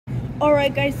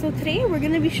Alright guys, so today we're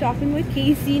gonna be shopping with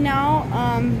Casey now.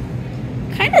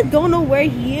 Kind of don't know where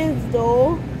he is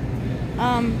though.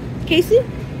 Casey?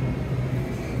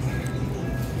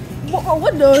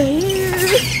 What the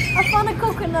hell? I found a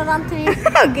coconut auntie.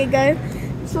 Okay guys,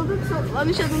 so let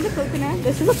me show them the coconut.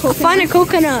 This is a coconut. Find a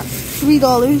coconut.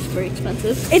 $3, very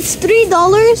expensive. It's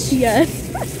 $3? Yes.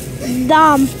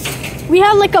 Damn. We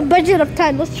have like a budget of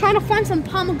 10. Let's try to find some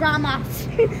pomegranates.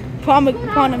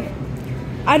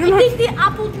 I don't know. think the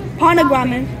apple juice.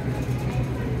 Pomegranate.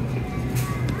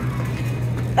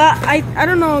 I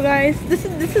don't know, guys. This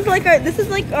is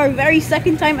like our very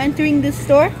second time entering this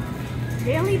store.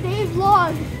 Daily day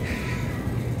vlog.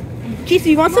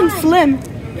 Casey, you want some slim?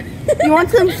 You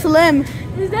want some slim?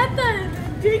 Is that the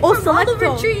drink from Selecto.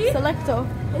 Oliver Tree? Selecto.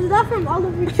 Is that from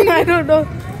Oliver Tree? I don't know.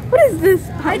 What is this?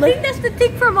 I think that's the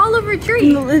thing from Oliver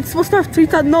Tree. No, it's supposed to have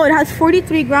 3,000. No, it has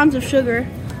 43 grams of sugar.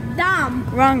 Damn.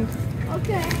 Wrong.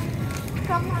 Okay.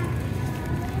 Come on.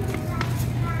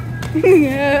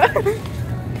 Yeah.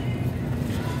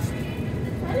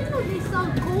 I didn't know they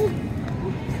sell gold.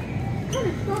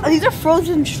 These are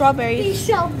frozen strawberries. They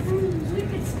sell brooms. We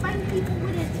could spank people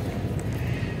with it.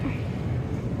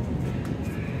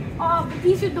 Oh, but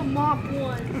these are the mop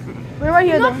ones. We're right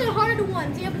here Not though. the hard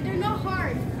ones. Yeah, but they're not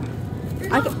hard. They're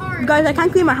not hard. Guys, I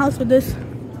can't clean my house with this.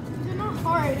 They're not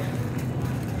hard.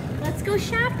 Let's go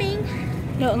shopping.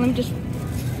 No, let me just.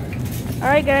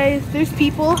 Alright guys, there's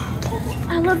people.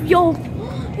 I love yo.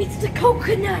 It's the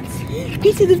coconuts.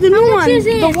 Casey, there's the new much one. is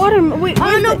it? The water. Wait,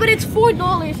 Oh no, but it's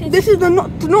 $4. this is the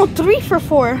no 3 for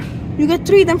 4. You get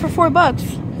 3 then for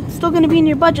 $4. It's still gonna be in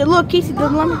your budget. Look, Casey, the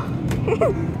lemon.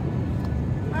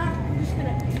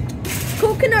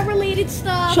 Coconut related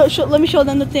stuff. Let me show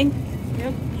them the thing.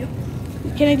 Yep.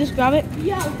 Can I just grab it?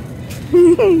 Yo.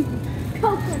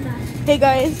 Coconut. Hey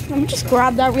guys, let me just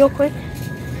grab that real quick.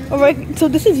 Alright, so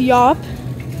this is Yop.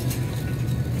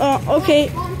 Okay,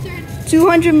 Sponsored.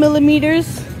 200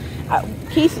 millimeters.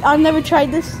 Casey, I've never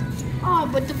tried this. Oh,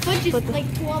 but the budget's like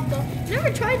 $12. Never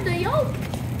tried the yolk.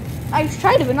 I've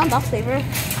tried it, but not that flavor.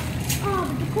 Oh,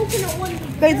 but the coconut one.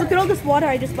 Guys, look at all this water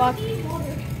I just bought.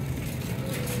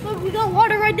 Look, we got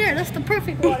water right there. That's the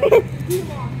perfect water.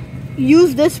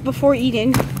 Use this before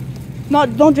eating.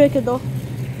 Don't drink it though.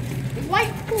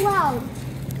 White cloud.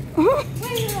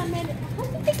 Wait a minute. How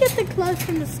did they get the clouds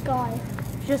from the sky?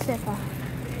 Just say that.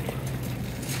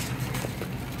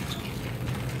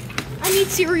 I need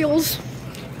cereals.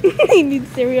 I need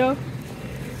cereal.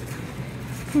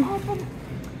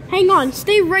 Hang on.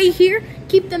 Stay right here.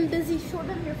 Keep them busy. Show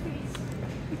them your face.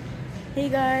 Hey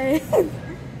guys.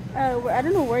 I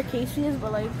don't know where Casey is,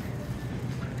 but like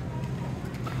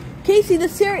Casey, the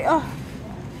cereal.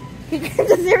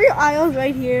 The cereal aisle's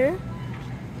right here.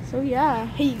 So yeah.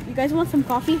 Hey, you guys want some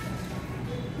coffee?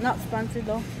 Not sponsored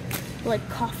though. Like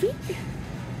coffee?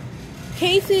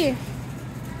 Casey.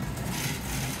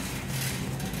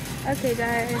 Okay,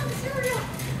 guys.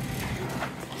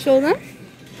 Show them.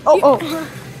 Oh.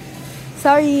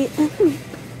 Sorry.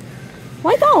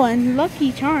 Why that one?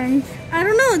 Lucky Charms. I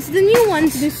don't know. It's the new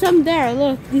ones. There's some there.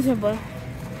 Look, these are both.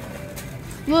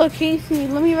 Look, Casey,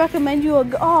 let me recommend you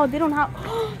oh, they don't have.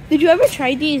 Did you ever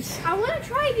try these? I want to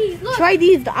try these. Look. Try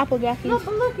these, the apple jackies. No,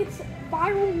 but look, it's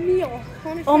viral meal.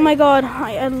 Oh my god,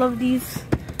 I love these.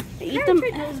 I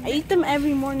eat them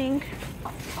every morning.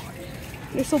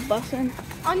 They're so bussin'.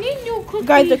 I need new cookies.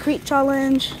 Guys, the Crete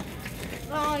challenge.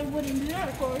 I wouldn't do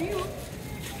that for you.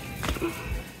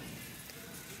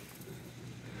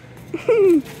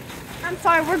 I'm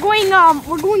sorry, we're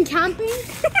going camping.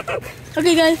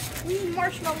 Okay, guys. We need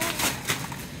marshmallows.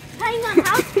 Hang on,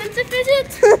 how expensive is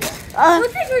it? I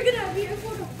don't think we're gonna be able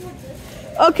to afford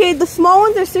this. Okay, the small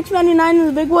ones are $6.99 and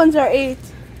the big ones are $8.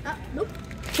 Nope.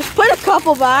 Just put a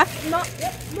couple back. No,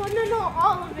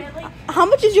 all of it. Like, How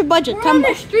much is your budget? we're on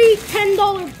the street, $10,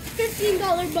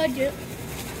 $15 budget.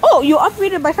 Oh, you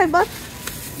upgraded by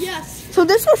 $5? Yes. So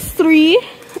this was $3.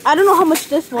 I don't know how much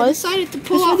this I was. decided to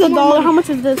pull This out was $1. more money. How much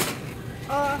is this?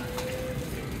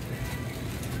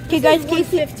 Okay, guys,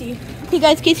 Casey. $150. Okay,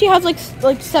 guys, Casey has like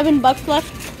 $7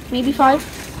 left, maybe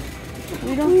 5.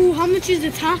 We don't. Ooh, how much is the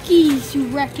Takis, you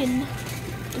reckon?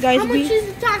 Guys, How much is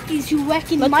the Takis, you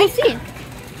reckon? Let's Mike? go see.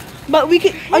 But we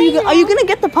could. Are you gonna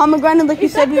get the pomegranate like you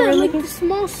Is said that we were the, looking? like, the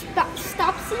small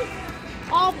stopsy?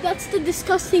 Oh, that's the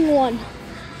disgusting one.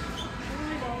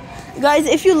 Guys,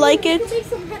 if you like it, Make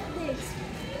some hot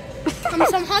digs.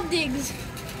 some hot digs.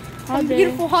 hot dig.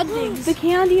 Beautiful hot digs. The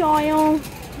candy aisle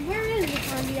Where is the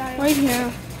candy aisle? right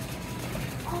here.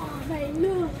 Oh, man,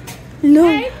 look. No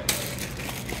Hey,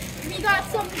 we got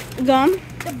some gum.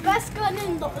 the best gum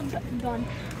in the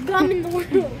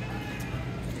world.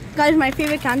 Guys, my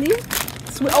favorite candy.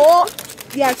 Oh,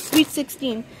 yeah, Sweet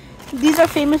 16. These are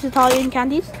famous Italian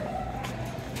candies.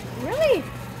 Really?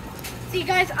 See,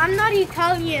 guys, I'm not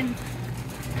Italian.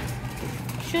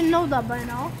 Should know that by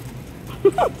now.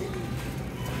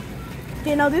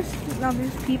 Okay, now there's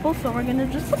people, so we're gonna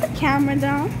just put the camera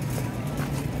down.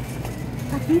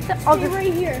 Taquita, Stay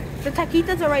right here. the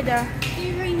taquitas are right there.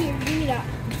 Stay right here. Give me that.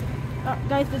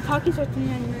 Guys, the Takis are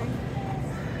 $3.99.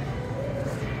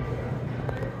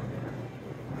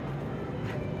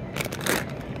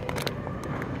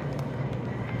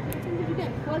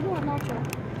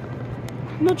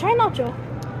 No, try nacho.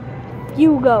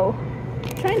 You go.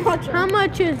 Try nacho. How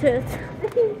much is it?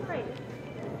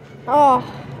 Oh,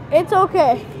 it's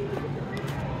okay.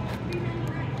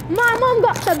 My mom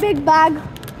got the big bag.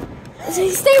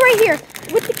 Stay right here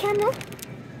with the camera.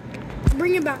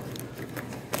 Bring it back.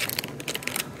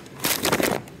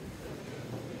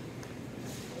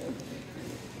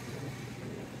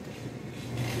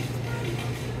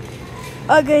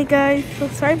 Okay, guys. So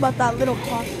sorry about that little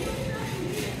pause.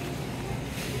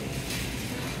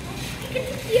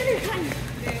 The other time.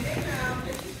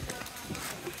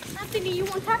 Anthony, you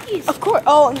want Takis? Of course.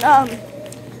 Oh,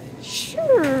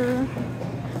 sure.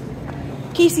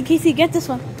 Casey, get this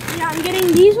one. Yeah, I'm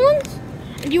getting these ones.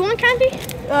 Do you want candy?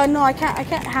 No, I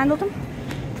can't handle them.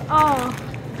 Oh.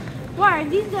 Why? Are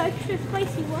these the extra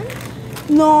spicy ones?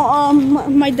 No,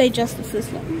 my digestive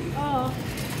system. Oh.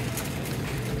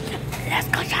 Let's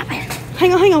go shopping.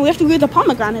 Hang on. We have to go to the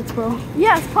pomegranates, bro.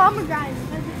 Yes, pomegranates.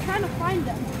 I'm just trying to find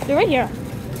them. They're right here.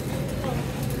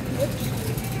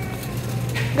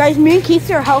 Guys, me and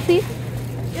Casey are healthy.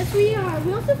 Yes, we are.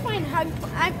 We also find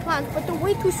eggplants, but they're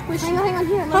way too squishy. Hang on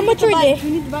here. How much are they? We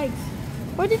need the bags.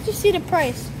 Where did you see the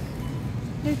price?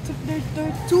 They're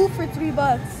 2 for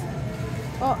 $3.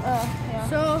 Oh, yeah.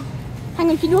 So, Hang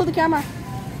on, can you hold the camera?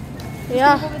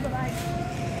 Yeah.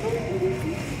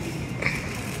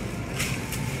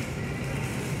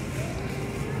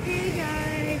 hey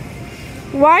guys.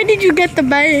 Why did you get the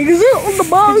bags? On the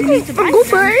bag. Go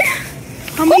for it.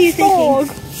 How many are you taking? Are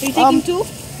you taking 2?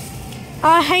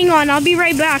 Hang on. I'll be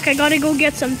right back. I gotta go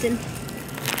get something.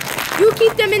 You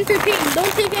keep them entertained.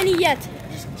 Don't take any yet.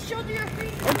 Just show your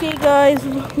face. Okay, guys,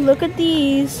 look at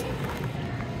these.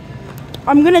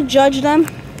 I'm gonna judge them.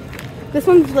 This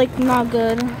one's like not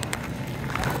good.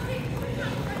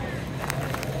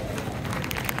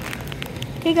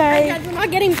 Okay, guys. We're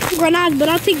not getting grenades, but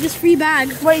I'll take this free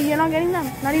bag. Wait, you're not getting them?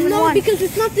 Not even No, one? because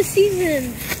it's not the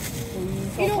season.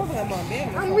 You know,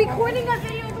 I'm recording a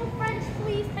video. No friends,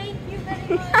 please. Thank you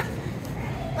very much.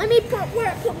 Let me put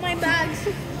where I put my bags.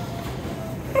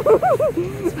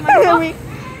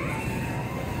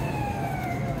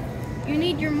 You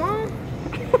need your mom?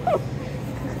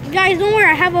 Guys, don't worry.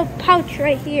 I have a pouch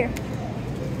right here.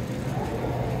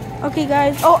 Okay,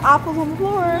 guys. Oh, apples on the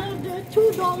floor. No, they're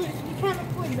 $2. We can't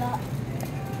afford that.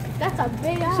 That's a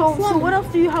big ass So lemon. what else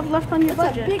do you have left on your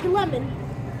That's budget? a big lemon.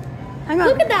 Hang on.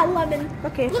 Look at that lemon.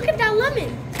 Okay. Look at that lemon.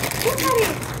 Look at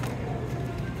it.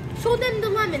 Show them the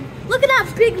lemon. Look at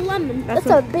that big lemon. That's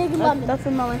a big lemon. That's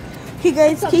a melon. Okay,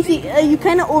 guys. Casey, you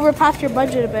kind of overpassed your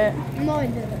budget a bit. No, I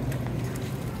didn't.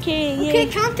 Okay. Okay,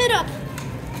 count it up.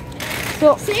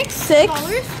 So $6.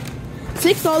 $6,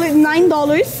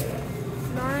 $9.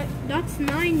 That's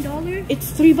 $9.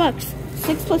 It's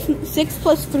 $3. 6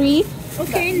 plus 3.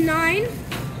 Okay, 9.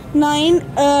 9.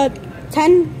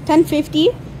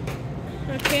 10.50.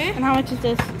 Okay. And how much is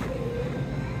this?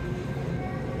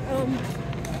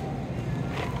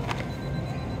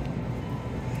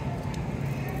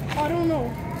 I don't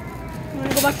know. Want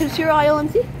to go back to the cereal aisle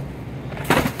and see?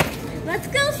 Let's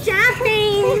go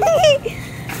shopping.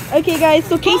 Okay, guys.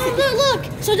 So Casey. Oh, look.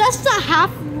 So that's the half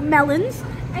melons,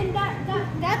 and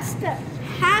that's the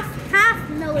half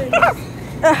melons.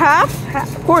 A half,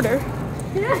 quarter.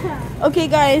 Yeah. Okay,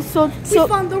 guys. So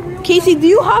found the real Casey, do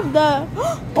you have the?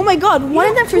 Oh my God! One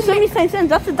of them for 79 cents.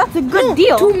 That's a good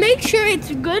deal. To make sure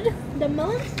it's good, the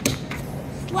melons.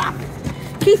 Slap.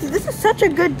 Casey, this is such a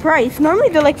good price. Normally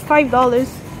they're like $5.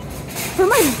 For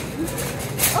my.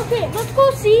 Okay, let's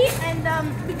go see, and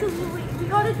because we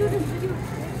gotta do this video.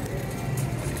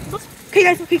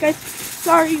 Okay, guys.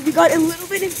 Sorry, we got a little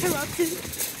bit interrupted.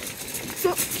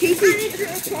 So Casey.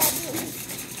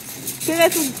 Okay,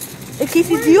 guys.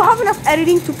 Casey, do you have enough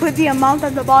editing to put the amount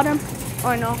at the bottom,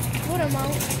 or no? What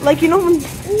amount? Like, you know when.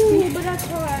 Ooh, but that's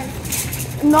alright.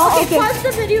 No. Okay, pause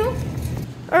the video.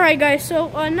 Alright, guys. So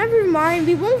never mind.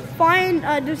 We won't find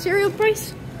the cereal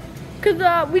price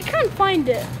because we can't find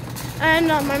it, and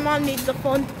my mom needs the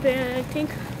phone to pay, I think.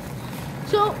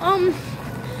 So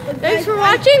Thanks for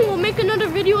watching. We'll make another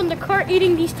video in the car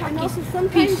eating these And Takis. also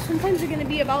sometimes they're gonna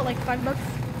be about like $5.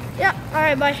 Yeah. All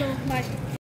right. Bye. Bye.